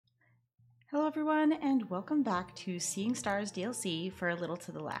Hello everyone and welcome back to Seeing Stars DLC for A Little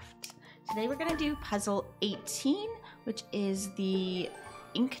to the Left. Today we're going to do puzzle 18, which is the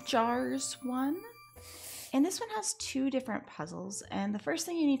ink jars one. And this one has two different puzzles, and the first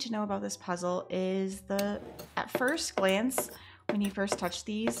thing you need to know about this puzzle is at first glance, when you first touch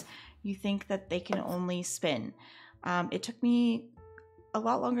these, you think that they can only spin. It took me a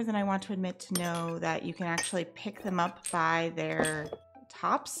lot longer than I want to admit to know that you can actually pick them up by their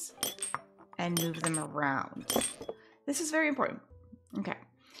tops and move them around. This is very important. Okay,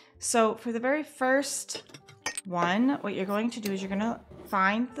 so for the very first one, what you're going to do is you're going to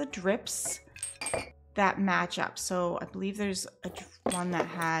find the drips that match up. So I believe there's one that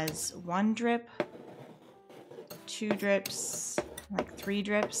has one drip, two drips, like three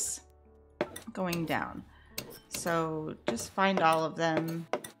drips going down. So just find all of them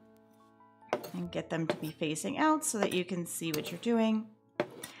and get them to be facing out so that you can see what you're doing.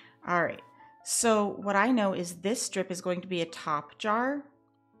 All right. So what I know is this strip is going to be a top jar.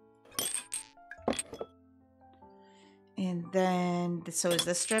 And then, so is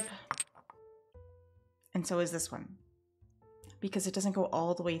this strip. And so is this one. Because it doesn't go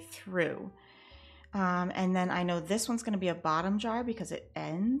all the way through. And then I know this one's going to be a bottom jar because it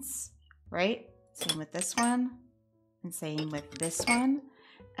ends, right? Same with this one. And same with this one.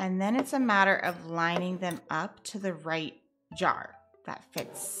 And then it's a matter of lining them up to the right jar that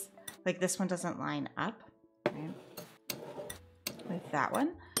fits. Like this one doesn't line up, right, with that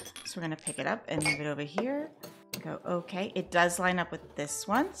one. So we're going to pick it up and move it over here. Go, okay, it does line up with this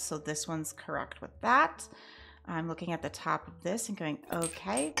one. So this one's correct with that. I'm looking at the top of this and going,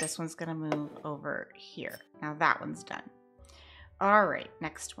 okay, this one's going to move over here. Now that one's done. All right,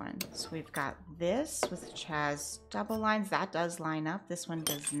 next one. So we've got this, which has double lines. That does line up. This one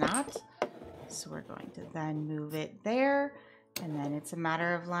does not. So we're going to then move it there. And then it's a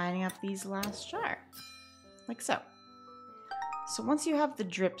matter of lining up these last jar, like so. So once you have the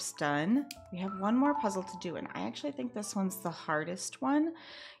drips done, we have one more puzzle to do. And I actually think this one's the hardest one.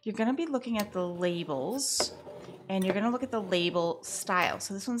 You're going to be looking at the labels, and you're going to look at the label style.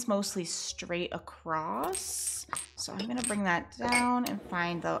 So this one's mostly straight across. So I'm going to bring that down and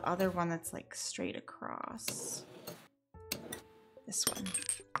find the other one that's like straight across. This one.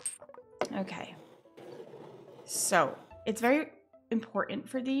 Okay. So it's very important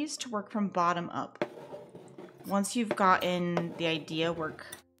for these to work from bottom up. Once you've gotten the idea, work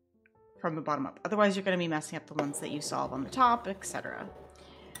from the bottom up. Otherwise, you're going to be messing up the ones that you solve on the top, etc.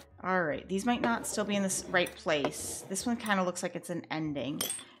 All right, these might not still be in the right place. This one kind of looks like it's an ending.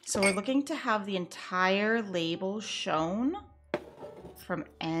 So we're looking to have the entire label shown from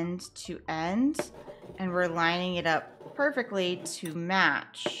end to end, and we're lining it up perfectly to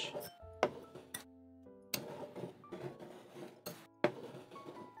match.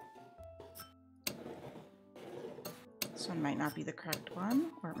 This one might not be the correct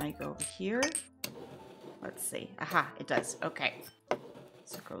one, or it might go over here. Let's see. Aha, it does. Okay.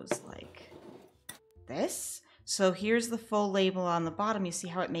 So it goes like this. So here's the full label on the bottom. You see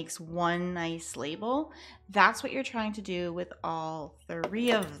how it makes one nice label? That's what you're trying to do with all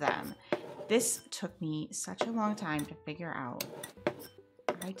three of them. This took me such a long time to figure out,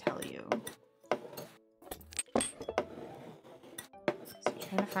 I tell you.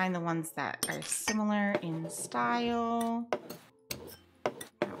 Trying to find the ones that are similar in style.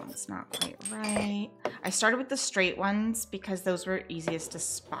 That one's not quite right. I started with the straight ones because those were easiest to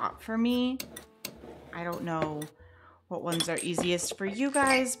spot for me. I don't know what ones are easiest for you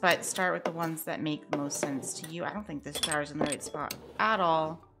guys, but start with the ones that make the most sense to you. I don't think this jar is in the right spot at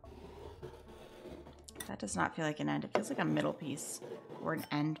all. That does not feel like an end. It feels like a middle piece or an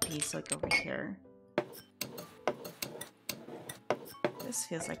end piece, like over here. This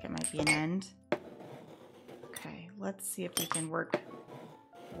feels like it might be an end. Okay, let's see if we can work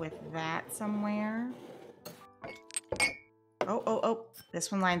with that somewhere. Oh, this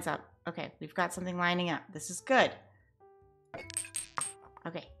one lines up. Okay, we've got something lining up. This is good.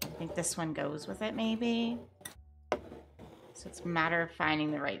 Okay, I think this one goes with it maybe. So it's a matter of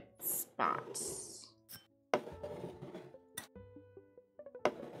finding the right spots.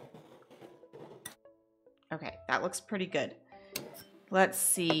 Okay, that looks pretty good. Let's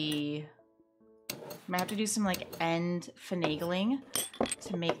see. Might have to do some like end finagling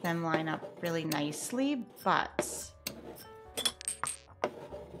to make them line up really nicely, but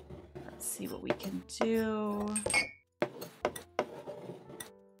let's see what we can do.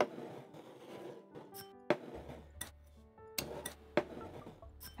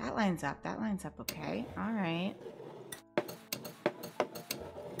 That lines up. That lines up okay. All right.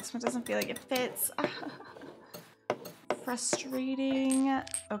 This one doesn't feel like it fits. frustrating.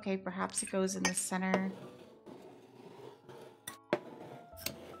 Okay, perhaps it goes in the center.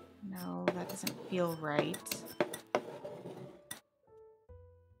 No, that doesn't feel right.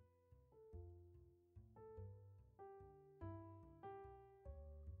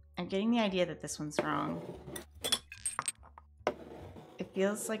 I'm getting the idea that this one's wrong. It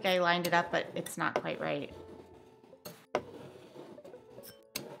feels like I lined it up, but it's not quite right.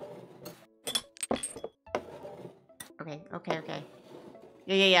 Okay.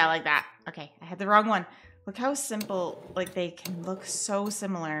 Yeah, like that. Okay, I had the wrong one. Look how simple, like they can look so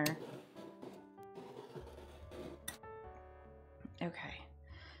similar. Okay,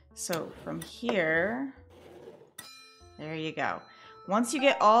 so from here, there you go. Once you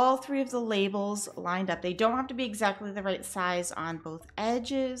get all three of the labels lined up, they don't have to be exactly the right size on both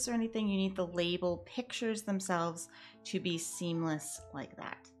edges or anything. You need the label pictures themselves to be seamless like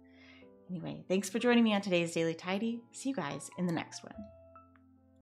that. Anyway, thanks for joining me on today's Daily Tidy. See you guys in the next one.